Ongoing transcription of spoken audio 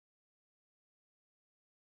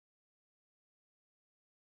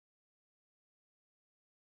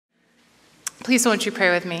Please won't you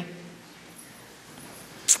pray with me?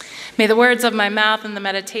 May the words of my mouth and the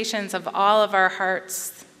meditations of all of our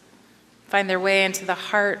hearts find their way into the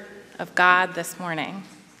heart of God this morning.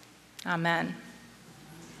 Amen.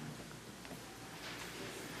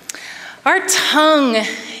 Our tongue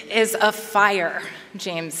is a fire,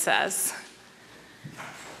 James says.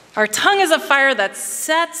 Our tongue is a fire that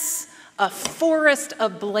sets a forest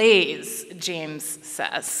ablaze, James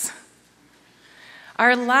says.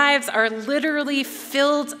 Our lives are literally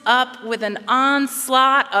filled up with an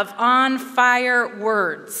onslaught of on-fire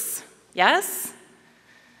words. Yes?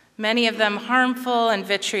 Many of them harmful and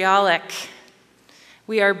vitriolic.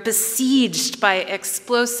 We are besieged by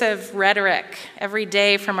explosive rhetoric every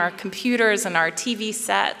day from our computers and our TV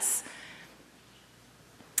sets.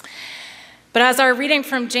 But as our reading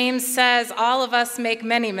from James says, all of us make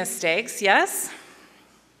many mistakes, yes?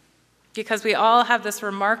 Because we all have this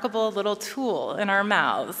remarkable little tool in our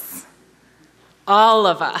mouths. All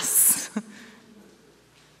of us.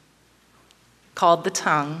 Called the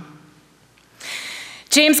tongue.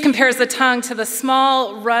 James compares the tongue to the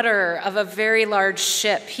small rudder of a very large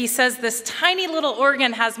ship. He says this tiny little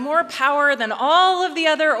organ has more power than all of the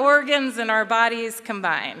other organs in our bodies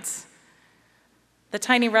combined. The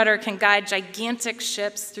tiny rudder can guide gigantic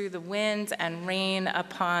ships through the wind and rain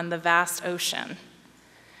upon the vast ocean.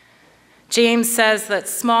 James says that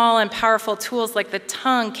small and powerful tools like the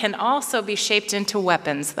tongue can also be shaped into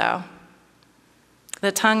weapons, though.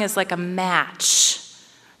 The tongue is like a match.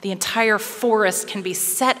 The entire forest can be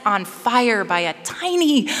set on fire by a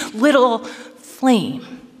tiny little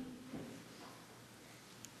flame.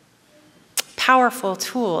 Powerful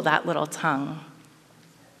tool, that little tongue.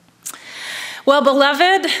 Well,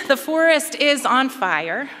 beloved, the forest is on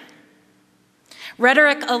fire.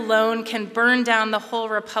 Rhetoric alone can burn down the whole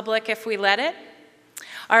republic if we let it.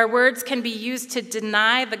 Our words can be used to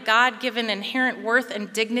deny the God-given inherent worth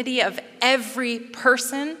and dignity of every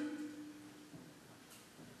person.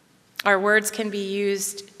 Our words can be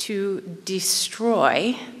used to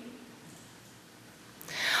destroy.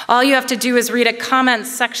 All you have to do is read a comment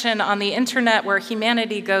section on the internet where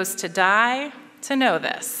humanity goes to die to know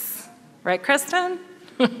this. Right, Kristen?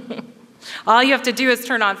 All you have to do is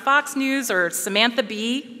turn on Fox News or Samantha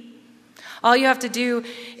Bee. All you have to do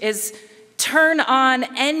is turn on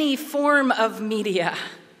any form of media.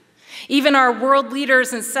 Even our world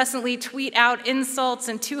leaders incessantly tweet out insults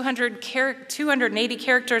in 280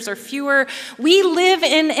 characters or fewer. We live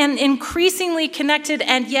in an increasingly connected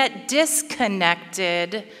and yet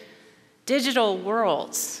disconnected digital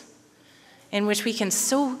world in which we can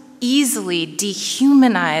so easily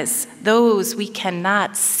dehumanize those we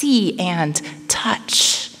cannot see and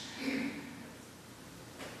touch.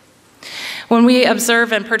 When we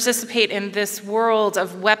observe and participate in this world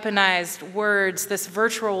of weaponized words, this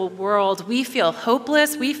virtual world, we feel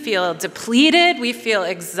hopeless, we feel depleted, we feel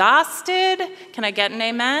exhausted. Can I get an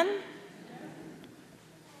amen?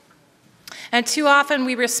 And too often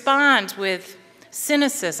we respond with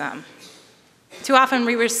cynicism. Too often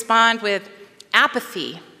we respond with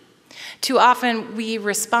apathy. Too often we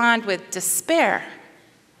respond with despair.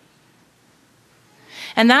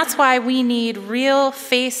 And that's why we need real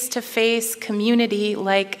face-to-face community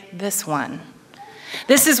like this one.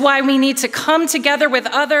 This is why we need to come together with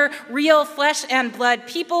other real flesh and blood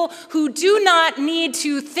people who do not need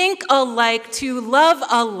to think alike to love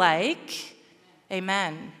alike.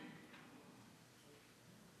 Amen.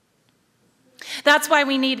 That's why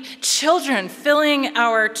we need children filling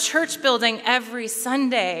our church building every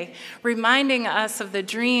Sunday, reminding us of the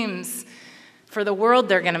dreams for the world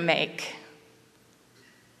they're going to make.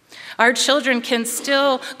 Our children can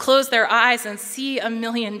still close their eyes and see a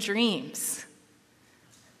million dreams.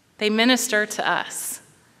 They minister to us.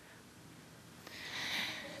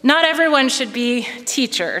 Not everyone should be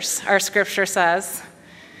teachers, our scripture says.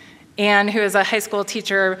 Anne, who is a high school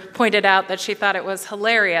teacher, pointed out that she thought it was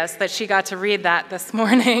hilarious that she got to read that this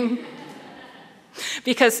morning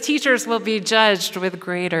because teachers will be judged with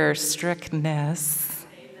greater strictness.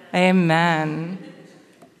 Amen.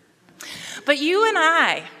 But you and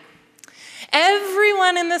I,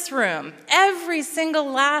 everyone in this room, every single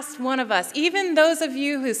last one of us, even those of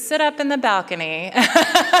you who sit up in the balcony,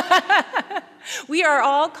 we are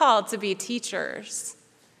all called to be teachers.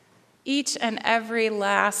 Each and every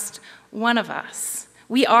last one of us.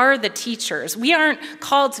 We are the teachers. We aren't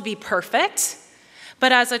called to be perfect,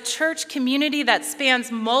 but as a church community that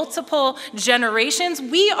spans multiple generations,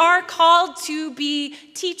 we are called to be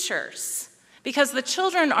teachers because the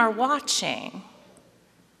children are watching.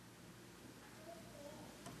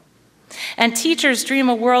 And teachers dream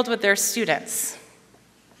a world with their students.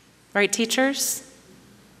 Right, teachers?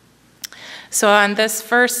 So on this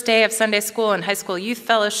first day of Sunday school and high school youth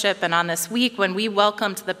fellowship, and on this week when we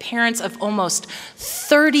welcomed the parents of almost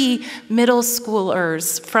 30 middle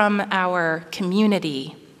schoolers from our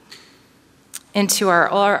community into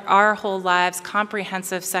our whole lives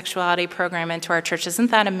comprehensive sexuality program into our church,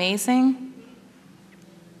 isn't that amazing?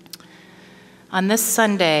 On this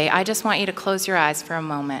Sunday, I just want you to close your eyes for a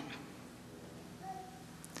moment.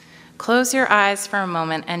 Close your eyes for a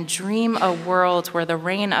moment and dream a world where the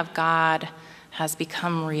reign of God has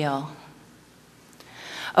become real.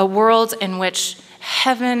 A world in which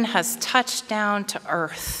heaven has touched down to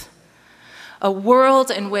earth. A world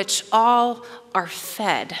in which all are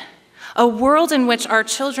fed. A world in which our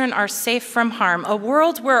children are safe from harm. A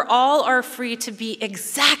world where all are free to be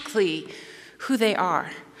exactly who they are.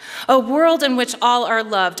 A world in which all are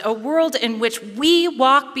loved. A world in which we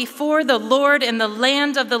walk before the Lord in the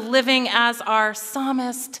land of the living, as our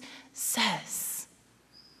psalmist says.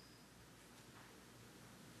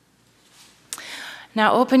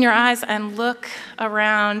 Now open your eyes and look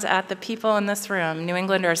around at the people in this room. New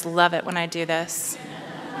Englanders love it when I do this.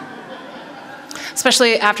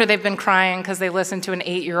 Especially after they've been crying because they listened to an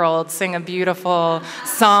 8-year-old sing a beautiful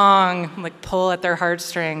song, like pull at their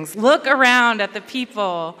heartstrings. Look around at the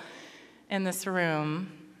people in this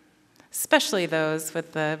room, especially those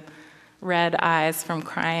with the red eyes from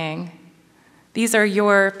crying. These are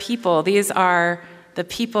your people. These are the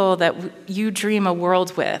people that you dream a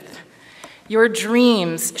world with. Your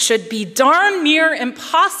dreams should be darn near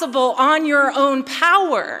impossible on your own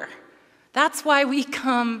power. That's why we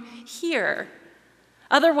come here.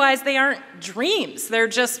 Otherwise, they aren't dreams. They're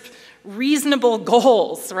just reasonable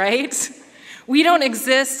goals, right? We don't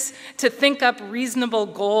exist to think up reasonable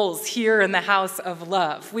goals here in the house of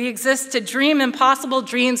love. We exist to dream impossible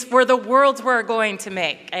dreams for the world we're going to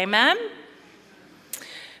make. Amen?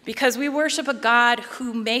 Because we worship a God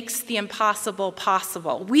who makes the impossible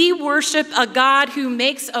possible. We worship a God who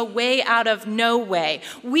makes a way out of no way.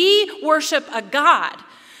 We worship a God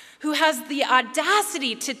who has the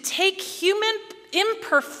audacity to take human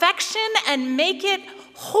imperfection and make it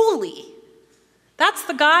holy. That's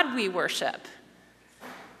the God we worship.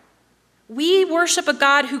 We worship a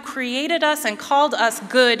God who created us and called us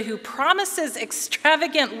good, who promises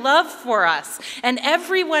extravagant love for us and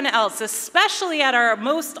everyone else, especially at our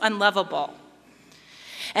most unlovable.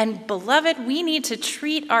 And beloved, we need to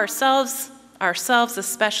treat ourselves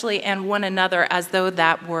especially, and one another as though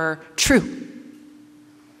that were true.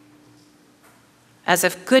 As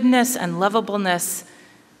if goodness and lovableness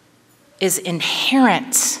is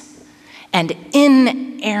inherent and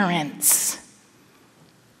inerrant.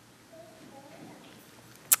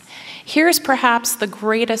 Here's perhaps the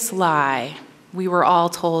greatest lie we were all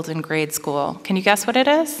told in grade school. Can you guess what it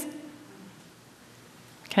is?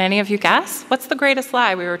 Can any of you guess? What's the greatest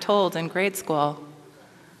lie we were told in grade school?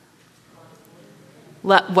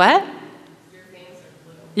 What?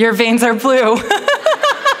 Your veins are blue.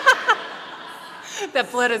 That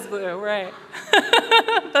blood is blue, right.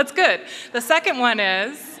 That's good. The second one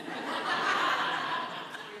is,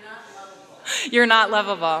 you're not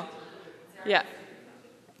lovable. Yeah.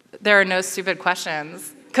 There are no stupid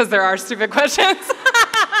questions, because there are stupid questions.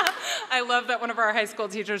 I love that one of our high school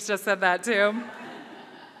teachers just said that too.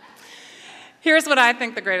 Here's what I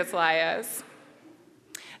think the greatest lie is.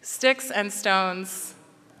 Sticks and stones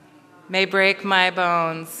may break my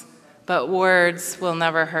bones, but words will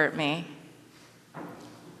never hurt me.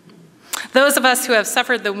 Those of us who have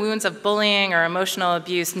suffered the wounds of bullying or emotional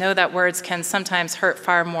abuse know that words can sometimes hurt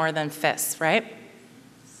far more than fists, right?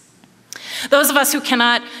 Those of us who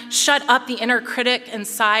cannot shut up the inner critic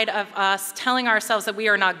inside of us, telling ourselves that we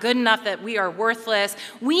are not good enough, that we are worthless,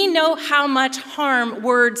 we know how much harm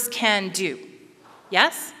words can do.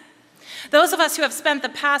 Yes? Those of us who have spent the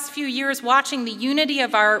past few years watching the unity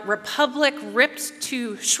of our republic ripped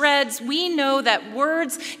to shreds, we know that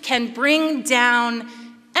words can bring down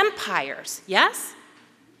empires. Yes?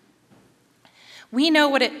 We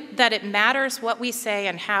know that it matters what we say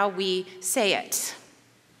and how we say it.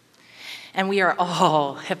 And we are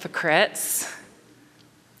all hypocrites,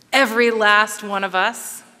 every last one of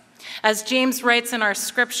us. As James writes in our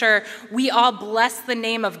scripture, we all bless the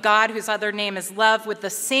name of God, whose other name is love, with the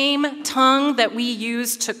same tongue that we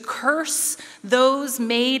use to curse those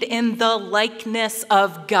made in the likeness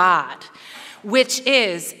of God, which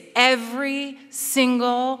is every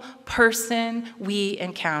single person we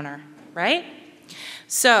encounter, right?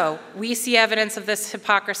 So we see evidence of this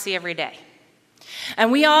hypocrisy every day.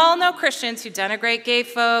 And we all know Christians who denigrate gay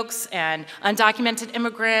folks and undocumented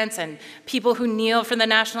immigrants and people who kneel for the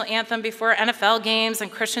national anthem before NFL games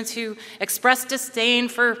and Christians who express disdain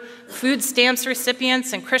for food stamps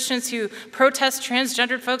recipients and Christians who protest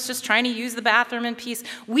transgendered folks just trying to use the bathroom in peace.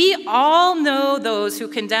 We all know those who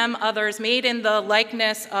condemn others made in the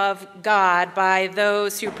likeness of God by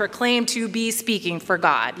those who proclaim to be speaking for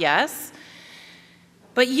God, yes?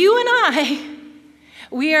 But you and I,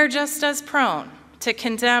 we are just as prone to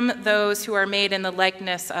condemn those who are made in the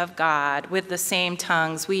likeness of God with the same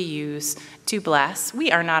tongues we use to bless.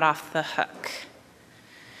 We are not off the hook.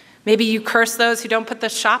 Maybe you curse those who don't put the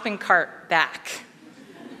shopping cart back.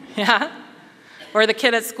 Yeah? Or the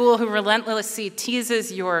kid at school who relentlessly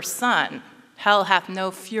teases your son. Hell hath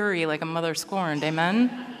no fury like a mother scorned,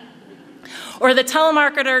 amen? Or the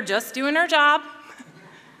telemarketer just doing her job,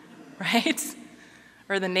 right?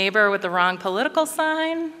 Or the neighbor with the wrong political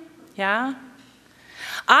sign, yeah?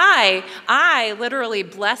 I literally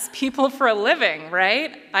bless people for a living,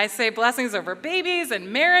 right? I say blessings over babies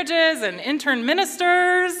and marriages and intern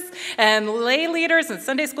ministers and lay leaders and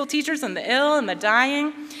Sunday school teachers and the ill and the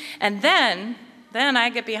dying. And then I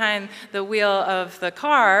get behind the wheel of the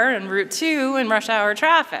car in Route 2 in rush hour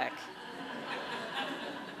traffic.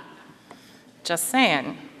 Just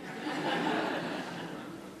saying.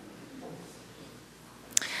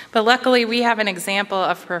 But luckily, we have an example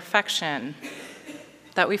of perfection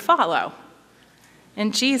that we follow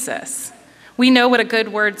in Jesus. We know what a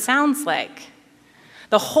good word sounds like.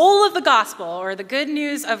 The whole of the gospel, or the good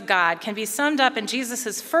news of God, can be summed up in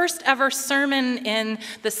Jesus' first ever sermon in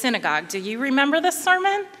the synagogue. Do you remember this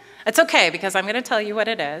sermon? It's okay, because I'm going to tell you what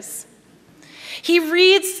it is. He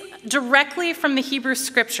reads directly from the Hebrew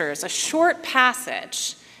scriptures, a short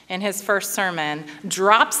passage in his first sermon,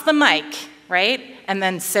 drops the mic, right, and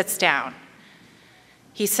then sits down.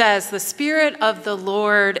 He says, "The Spirit of the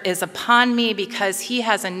Lord is upon me because he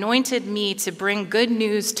has anointed me to bring good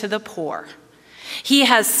news to the poor. He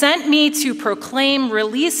has sent me to proclaim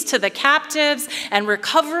release to the captives and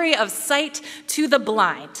recovery of sight to the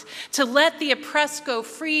blind, to let the oppressed go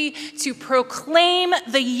free, to proclaim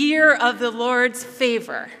the year of the Lord's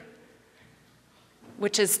favor,"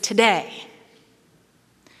 which is today.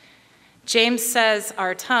 James says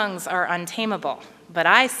our tongues are untamable, but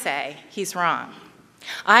I say he's wrong.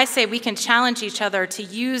 I say we can challenge each other to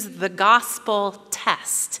use the gospel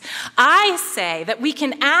test. I say that we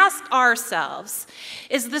can ask ourselves,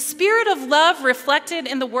 is the spirit of love reflected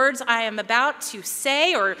in the words I am about to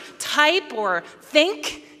say or type or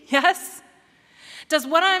think? Yes? Does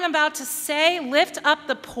what I'm about to say lift up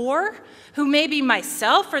the poor, who may be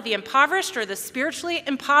myself or the impoverished or the spiritually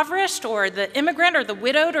impoverished or the immigrant or the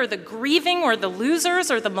widowed or the grieving or the losers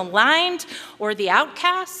or the maligned or the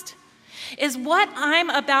outcast? Is what I'm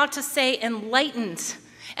about to say enlightened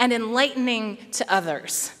and enlightening to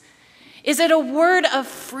others? Is it a word of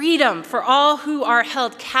freedom for all who are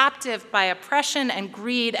held captive by oppression and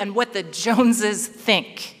greed and what the Joneses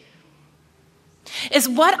think? Is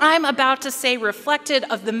what I'm about to say reflected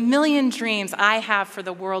of the million dreams I have for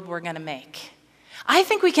the world we're going to make? I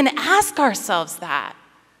think we can ask ourselves that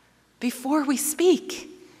before we speak.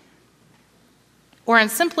 Or in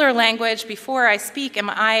simpler language, before I speak, am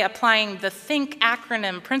I applying the THINK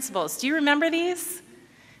acronym principles? Do you remember these?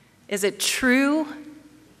 Is it true?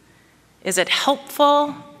 Is it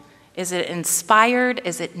helpful? Is it inspired?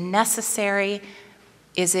 Is it necessary?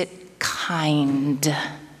 Is it kind?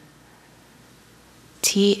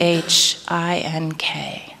 THINK.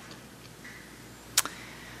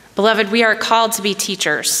 Beloved, we are called to be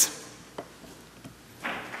teachers.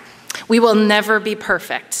 We will never be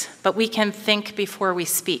perfect, but we can think before we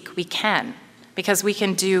speak. We can, because we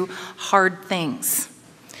can do hard things.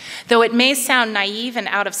 Though it may sound naive and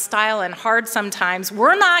out of style and hard sometimes,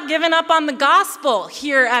 we're not giving up on the gospel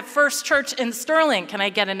here at First Church in Sterling. Can I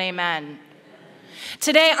get an amen?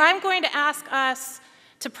 Today, I'm going to ask us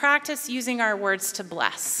to practice using our words to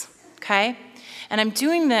bless, okay? And I'm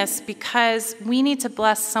doing this because we need to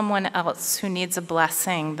bless someone else who needs a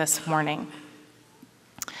blessing this morning.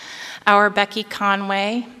 Our Becky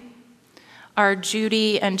Conway, our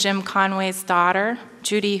Judy and Jim Conway's daughter,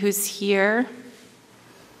 Judy who's here,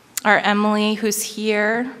 our Emily who's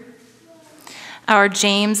here, our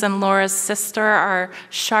James and Laura's sister, our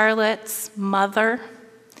Charlotte's mother,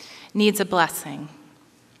 needs a blessing.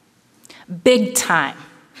 Big time.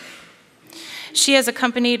 She has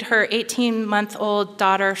accompanied her 18-month-old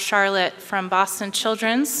daughter, Charlotte, from Boston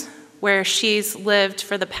Children's, where she's lived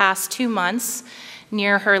for the past 2 months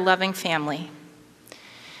near her loving family.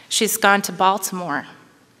 She's gone to Baltimore,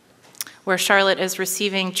 where Charlotte is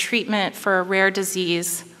receiving treatment for a rare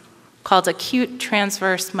disease called acute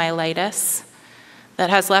transverse myelitis that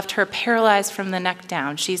has left her paralyzed from the neck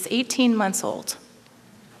down. She's 18 months old.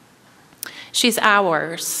 She's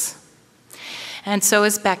ours, and so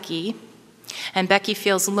is Becky. And Becky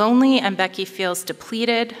feels lonely, and Becky feels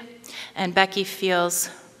depleted, and Becky feels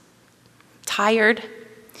tired.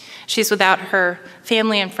 She's without her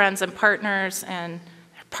family and friends and and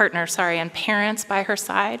parents by her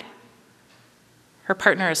side. Her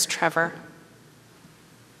partner is Trevor.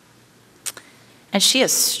 And she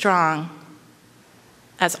is strong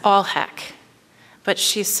as all heck, but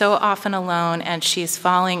she's so often alone and she's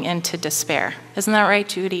falling into despair. Isn't that right,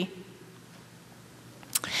 Judy?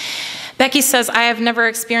 Becky says, I have never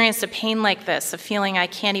experienced a pain like this, a feeling I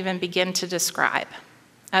can't even begin to describe.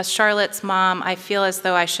 As Charlotte's mom, I feel as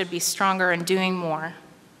though I should be stronger and doing more.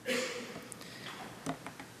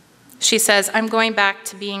 She says, I'm going back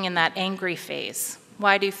to being in that angry phase.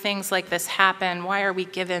 Why do things like this happen? Why are we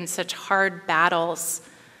given such hard battles?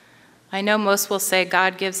 I know most will say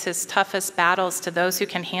God gives his toughest battles to those who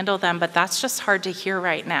can handle them, but that's just hard to hear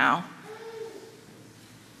right now.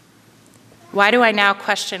 Why do I now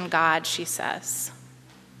question God, she says.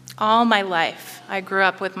 All my life, I grew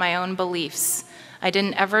up with my own beliefs. I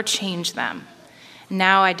didn't ever change them.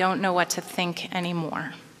 Now I don't know what to think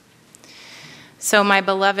anymore. So my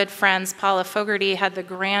beloved friends, Paula Fogarty had the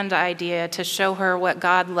grand idea to show her what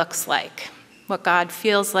God looks like, what God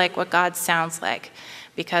feels like, what God sounds like,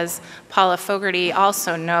 because Paula Fogarty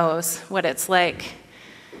also knows what it's like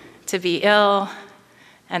to be ill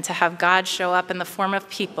and to have God show up in the form of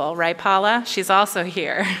people, right, Paula? She's also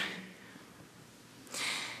here.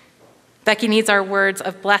 Becky needs our words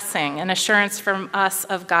of blessing and assurance from us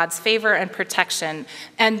of God's favor and protection.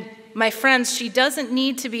 And my friends, she doesn't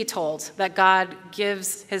need to be told that God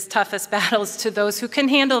gives his toughest battles to those who can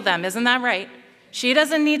handle them. Isn't that right? She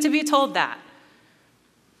doesn't need to be told that.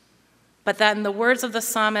 But that in the words of the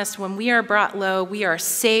psalmist, when we are brought low, we are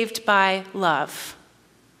saved by love.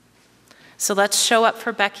 So let's show up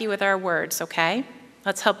for Becky with our words, okay?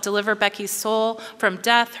 Let's help deliver Becky's soul from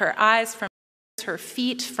death, her eyes from her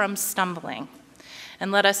feet from stumbling.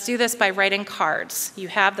 And let us do this by writing cards. You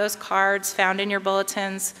have those cards found in your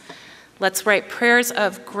bulletins. Let's write prayers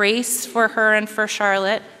of grace for her and for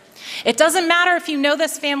Charlotte. It doesn't matter if you know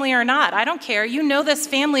this family or not. I don't care. You know this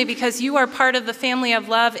family because you are part of the family of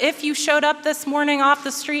love. If you showed up this morning off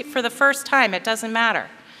the street for the first time, it doesn't matter.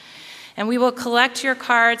 And we will collect your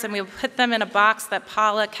cards and we will put them in a box that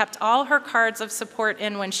Paula kept all her cards of support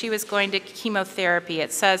in when she was going to chemotherapy.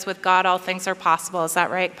 It says, with God, all things are possible. Is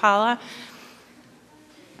that right, Paula?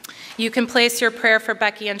 You can place your prayer for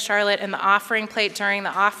Becky and Charlotte in the offering plate during the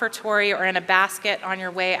offertory or in a basket on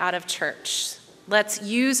your way out of church. Let's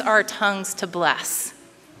use our tongues to bless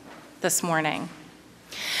this morning.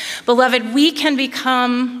 Beloved, we can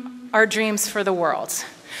become our dreams for the world.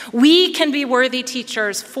 We can be worthy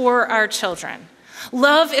teachers for our children.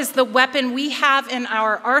 Love is the weapon we have in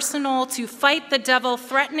our arsenal to fight the devil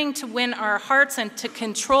threatening to win our hearts and to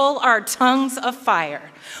control our tongues of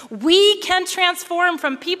fire. We can transform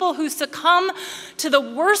from people who succumb to the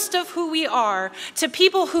worst of who we are to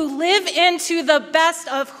people who live into the best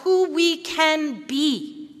of who we can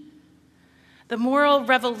be. The moral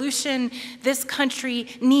revolution this country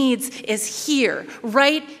needs is here,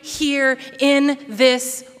 right here in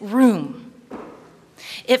this room.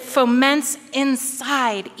 It foments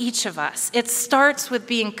inside each of us. It starts with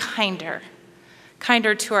being kinder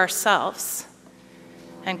to ourselves,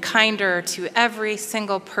 and kinder to every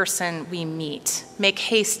single person we meet. Make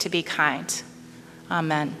haste to be kind.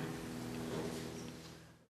 Amen.